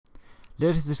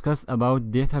Let's discuss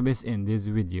about database in this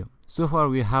video. So far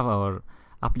we have our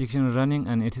application running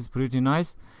and it is pretty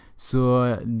nice.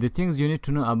 So the things you need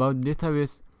to know about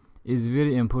database is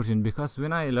very important, because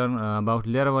when I learned about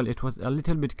Laravel, it was a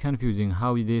little bit confusing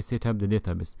how they set up the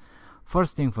database.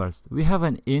 First thing first, we have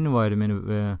an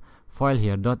environment file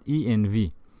here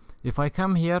 .env. If I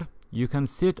come here, you can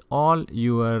set all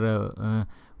your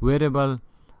variable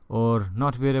or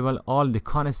not variable, all the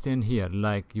constant here,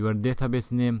 like your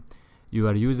database name,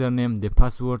 your username, the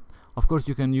password. Of course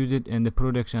you can use it in the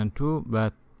production too,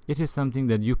 but it is something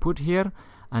that you put here,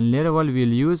 and Laravel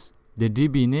will use the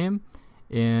DB name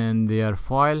in their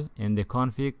file in the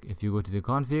config. If you go to the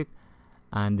config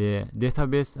and the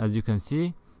database, as you can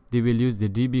see, they will use the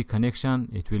DB connection,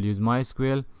 it will use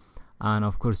MySQL, and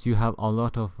of course you have a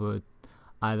lot of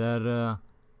other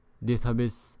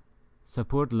database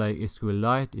support like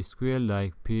SQLite, SQL,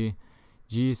 like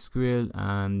PGSQL,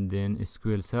 and then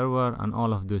SQL Server, and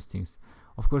all of those things.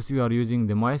 Of course you are using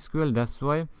the MySQL, that's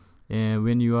why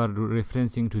when you are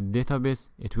referencing to the database,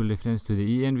 it will reference to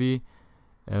the env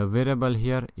variable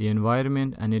here,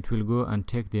 environment, and it will go and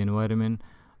take the environment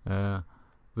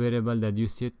variable that you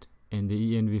set in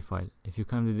the env file. If you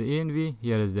come to the env,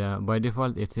 here is the, by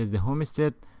default it says the home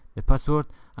state, the password,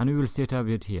 and we will set up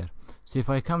it here. So if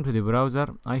I come to the browser,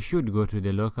 I should go to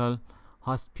the local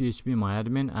host php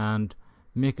myadmin and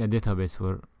make a database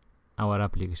for our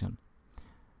application.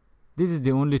 This is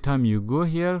the only time you go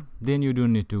here, then you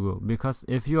don't need to go, because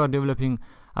if you are developing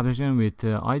application with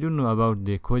I don't know about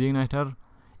the CodeIgniter,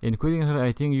 in CodeIgniter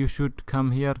I think you should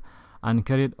come here and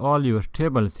create all your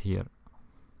tables here.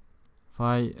 If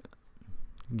I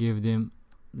give them,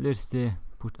 let's say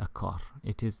put a car,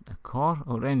 it is a car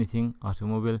or anything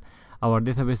automobile, our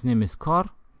database name is car,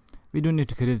 we don't need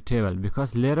to create a table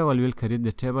because Laravel will create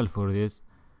the table for this.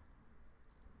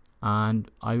 And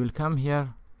I will come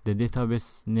here, the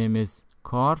database name is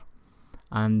car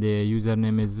and the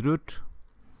username is root.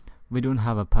 We don't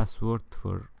have a password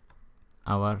for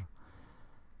our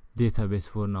database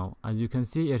for now. As you can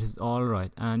see, it is all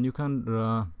right, and you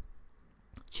can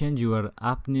change your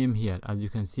app name here. As you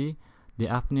can see, the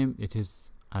app name, it is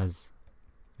as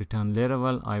return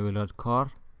Laravel, I will add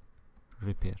car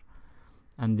repair,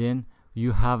 and then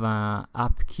you have a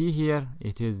app key here,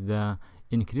 it is the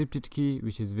encrypted key,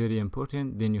 which is very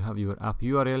important. Then you have your app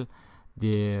URL,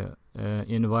 the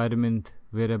environment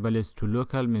variable is to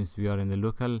local, means we are in the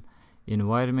local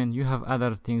environment. You have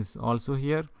other things also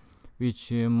here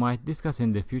which might discuss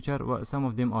in the future. Some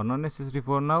of them are not necessary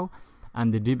for now,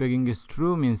 and the debugging is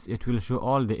true, means it will show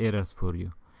all the errors for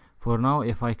you. For now,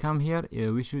 if I come here,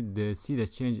 we should see the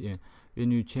change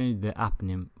when you change the app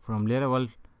name from Laravel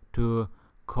to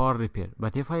car repair.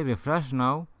 But if I refresh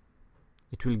now,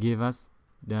 it will give us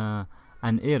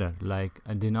an error like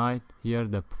a denied here,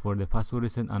 for the password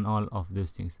reset and all of those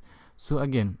things. So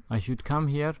again, I should come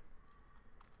here.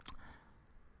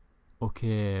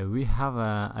 Okay, we have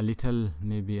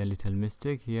maybe a little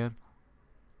mistake here,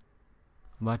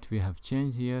 but we have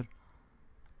changed here.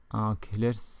 Okay,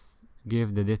 let's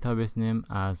give the database name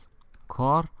as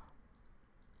car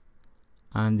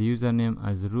and the username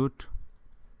as root.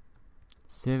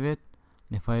 Save it.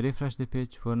 If I refresh the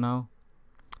page, for now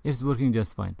it's working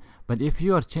just fine. But if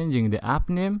you are changing the app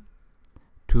name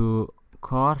to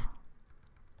car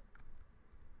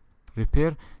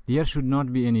repair, there should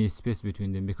not be any space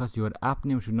between them, because your app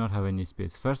name should not have any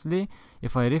space. Firstly,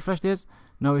 if I refresh this,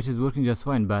 now it is working just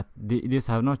fine, but this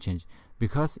have not changed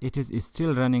because it is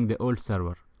still running the old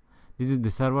server. This is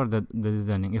the server that is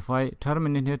running. If I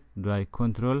terminate it like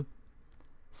Control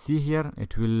C here,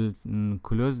 it will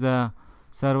close the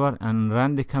server and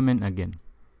run the command again.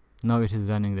 Now it is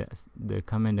running the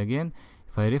command again.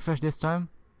 If I refresh this time,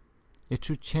 it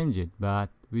should change it, but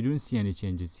we don't see any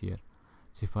changes here.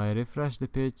 So if I refresh the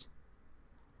page,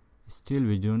 still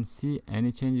we don't see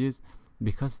any changes,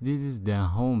 because this is the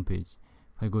home page.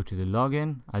 If I go to the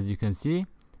login, as you can see,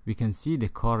 we can see the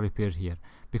car repair here,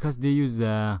 because they use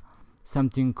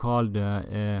something called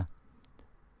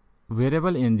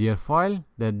variable in their file,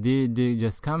 that they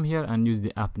just come here and use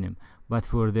the app name. But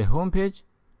for the home page,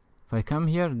 if I come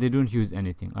here, they don't use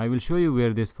anything. I will show you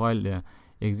where this file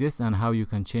exists and how you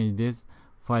can change this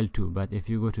file too. But if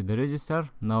you go to the register,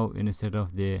 now instead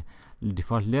of the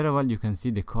default Laravel, you can see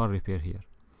the car repair here.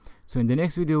 So in the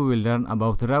next video we will learn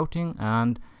about routing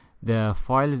and the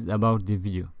files about the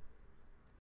video.